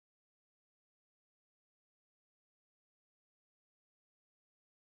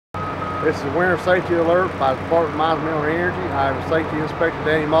This is a winter safety alert by the Department of Mines and Mineral Energy. I am Safety Inspector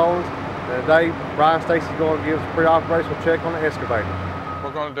Danny Mullins, and today Brian Stacy's going to give us a pre-operational check on the excavator.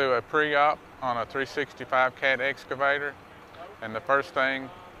 We're going to do a pre-op on a 365 cat excavator, and the first thing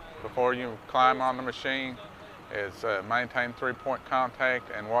before you climb on the machine is maintain 3-point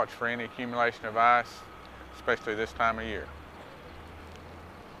contact and watch for any accumulation of ice, especially this time of year.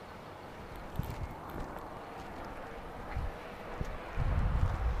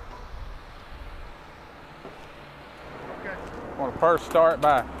 I want to first start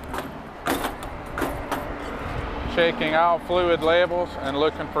by checking all fluid levels and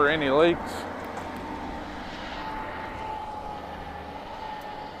looking for any leaks.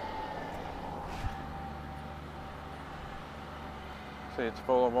 See, it's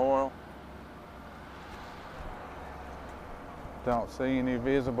full of oil. Don't see any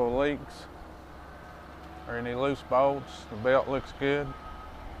visible leaks or any loose bolts. The belt looks good.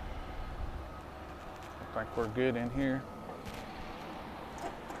 I think we're good in here.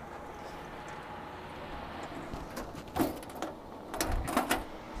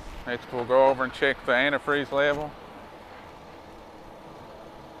 Next, we'll go over and check the antifreeze level.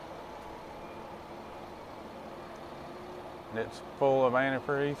 It's full of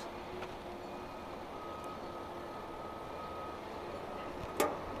antifreeze.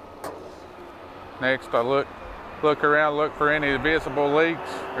 Next, I look around, look for any visible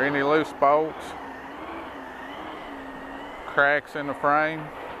leaks or any loose bolts, cracks in the frame.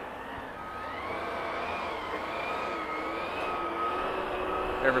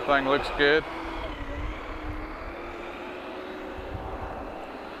 Everything looks good.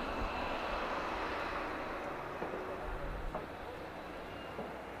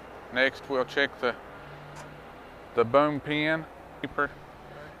 Next, we'll check the boom pin. It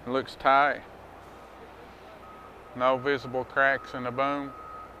looks tight. No visible cracks in the boom.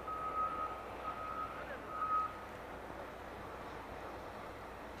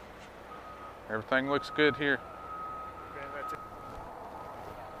 Everything looks good here.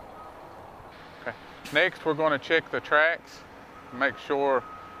 Okay. Next, we're going to check the tracks. Make sure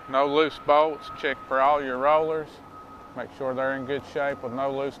no loose bolts. Check for all your rollers. Make sure they're in good shape with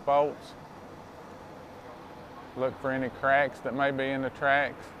no loose bolts. Look for any cracks that may be in the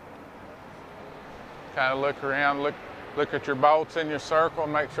tracks. Kind of look around, look at your bolts in your circle,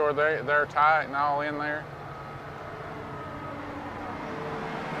 make sure they're tight and all in there.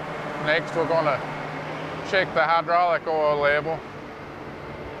 Next, we're going to check the hydraulic oil level.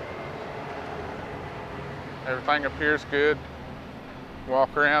 Everything appears good.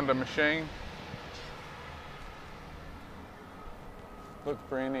 Walk around the machine. Look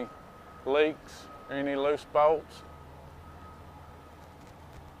for any leaks or any loose bolts.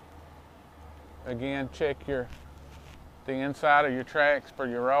 Again, check the inside of your tracks for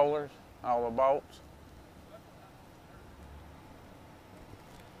your rollers, all the bolts.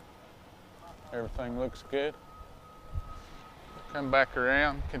 Everything looks good. Come back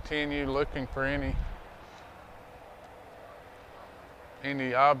around, continue looking for any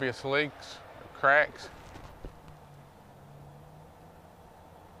obvious leaks or cracks.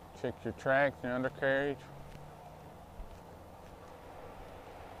 Check your tracks, your undercarriage.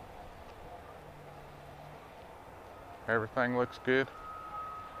 Everything looks good.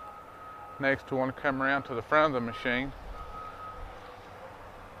 Next, we want to come around to the front of the machine.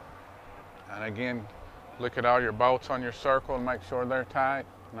 And again, look at all your bolts on your circle and make sure they're tight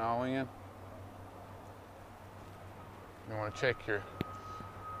and all in. You want to check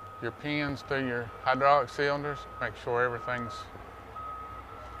your pins through your hydraulic cylinders. Make sure everything's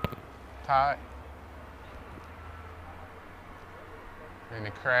tight.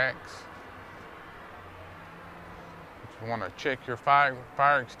 Any cracks. You want to check your fire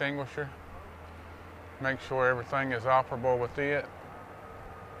extinguisher. Make sure everything is operable with it.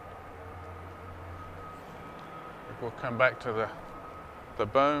 We'll come back to the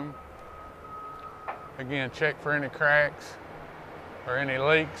boom. Again, check for any cracks or any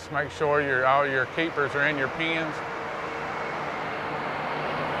leaks. Make sure all your keepers are in your pins.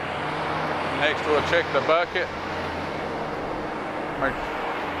 Next, we'll check the bucket.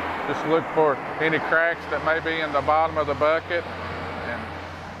 Just look for any cracks that may be in the bottom of the bucket and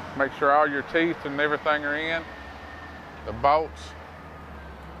make sure all your teeth and everything are in. The bolts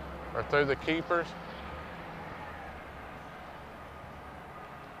are through the keepers.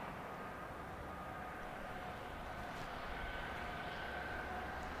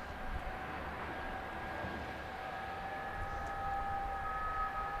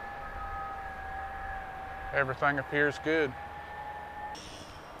 Everything appears good.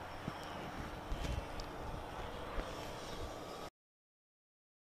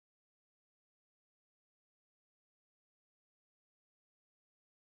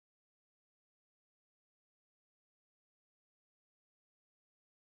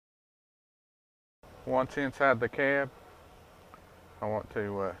 Once inside the cab, I want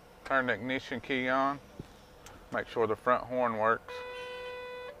to turn the ignition key on, make sure the front horn works,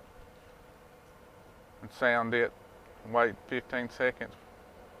 and sound it, wait 15 seconds,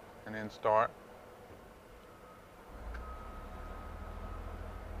 and then start.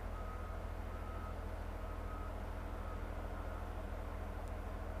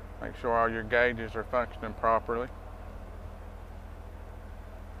 Make sure all your gauges are functioning properly.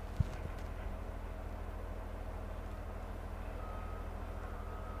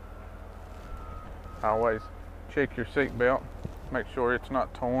 Always check your seat belt, make sure it's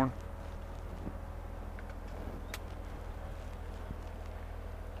not torn.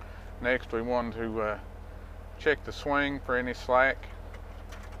 Next, we want to check the swing for any slack.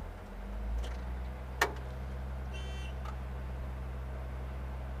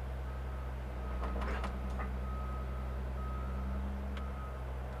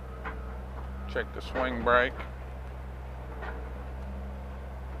 Check the swing brake.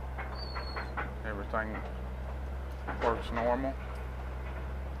 Everything works normal.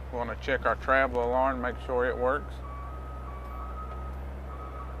 We want to check our travel alarm, make sure it works.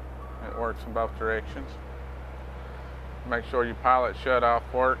 It works in both directions. Make sure your pilot shutoff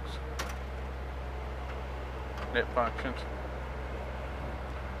works. It functions.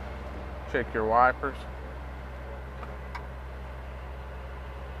 Check your wipers.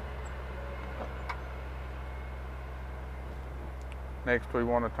 Next, we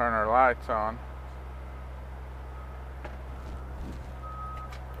want to turn our lights on.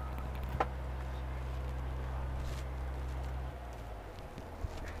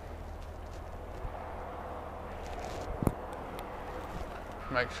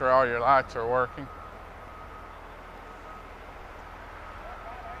 Make sure all your lights are working.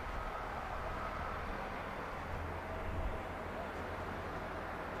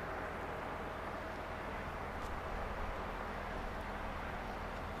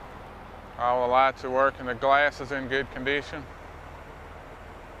 All the lights are working, the glass is in good condition.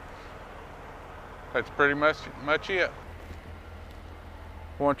 That's pretty much it.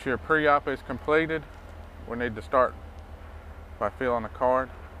 Once your pre-op is completed, we need to start by filling a card.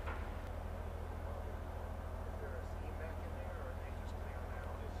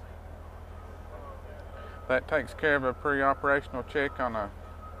 That takes care of a pre-operational check on a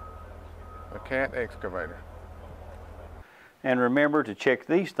CAT excavator. And remember to check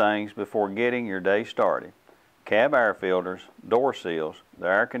these things before getting your day started. Cab air filters, door seals, the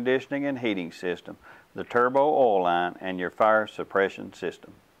air conditioning and heating system, the turbo oil line, and your fire suppression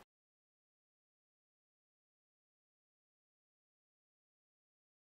system.